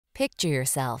Picture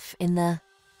yourself in the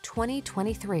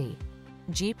 2023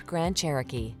 Jeep Grand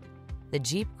Cherokee. The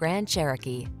Jeep Grand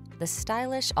Cherokee, the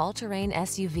stylish all-terrain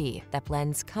SUV that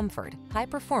blends comfort, high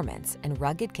performance, and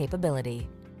rugged capability.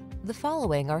 The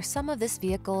following are some of this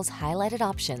vehicle's highlighted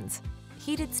options: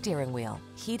 heated steering wheel,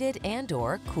 heated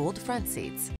and/or cooled front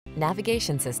seats,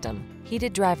 navigation system,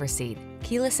 heated driver's seat,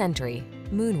 keyless entry,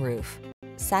 moonroof,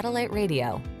 satellite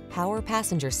radio, power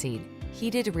passenger seat,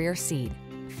 heated rear seat,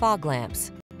 fog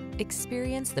lamps.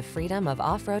 Experience the freedom of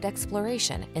off-road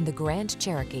exploration in the Grand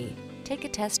Cherokee. Take a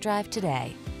test drive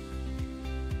today.